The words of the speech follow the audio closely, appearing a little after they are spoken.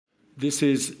This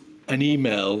is an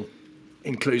email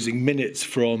enclosing minutes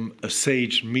from a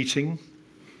SAGE meeting.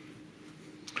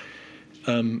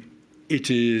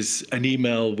 It is an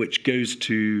email which goes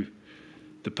to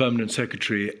the Permanent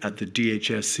Secretary at the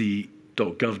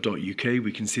DHSC.gov.uk.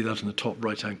 We can see that in the top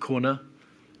right-hand corner.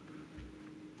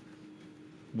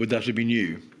 Would that have been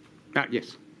you?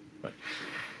 Yes. Right.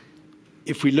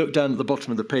 If we look down at the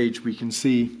bottom of the page, we can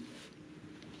see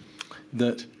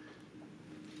that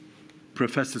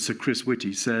Professor Sir Chris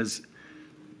Whitty says,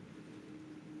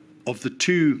 of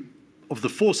the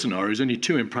four scenarios, only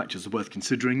two in practice are worth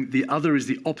considering. The other is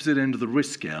the opposite end of the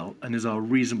risk scale and is our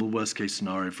reasonable worst-case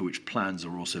scenario for which plans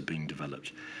are also being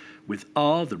developed. With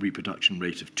R, the reproduction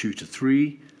rate of 2 to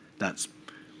 3, that's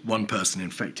one person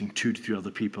infecting 2 to 3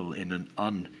 other people in an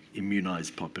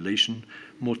unimmunized population.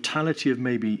 Mortality of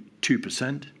maybe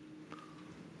 2%,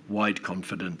 wide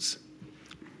confidence.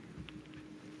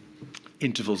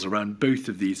 Intervals around both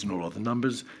of these and all other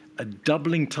numbers. A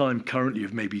doubling time currently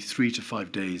of maybe 3 to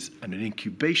 5 days and an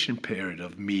incubation period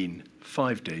of mean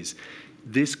 5 days.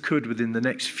 This could, within the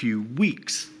next few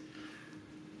weeks,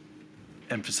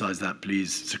 emphasize that,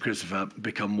 please, Sir Christopher,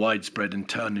 become widespread and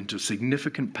turn into a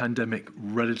significant pandemic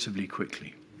relatively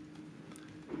quickly.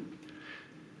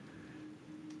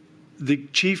 The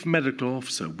Chief Medical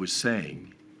Officer was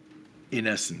saying, in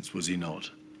essence, was he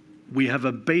not, we have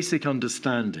a basic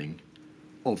understanding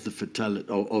of the fatality,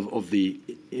 of the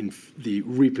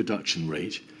reproduction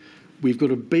rate. We've got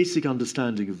a basic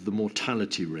understanding of the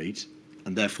mortality rate,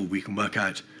 and therefore we can work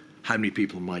out how many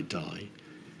people might die.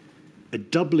 A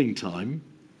doubling time,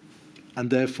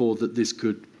 and therefore that this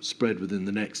could spread within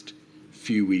the next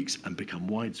few weeks and become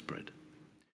widespread.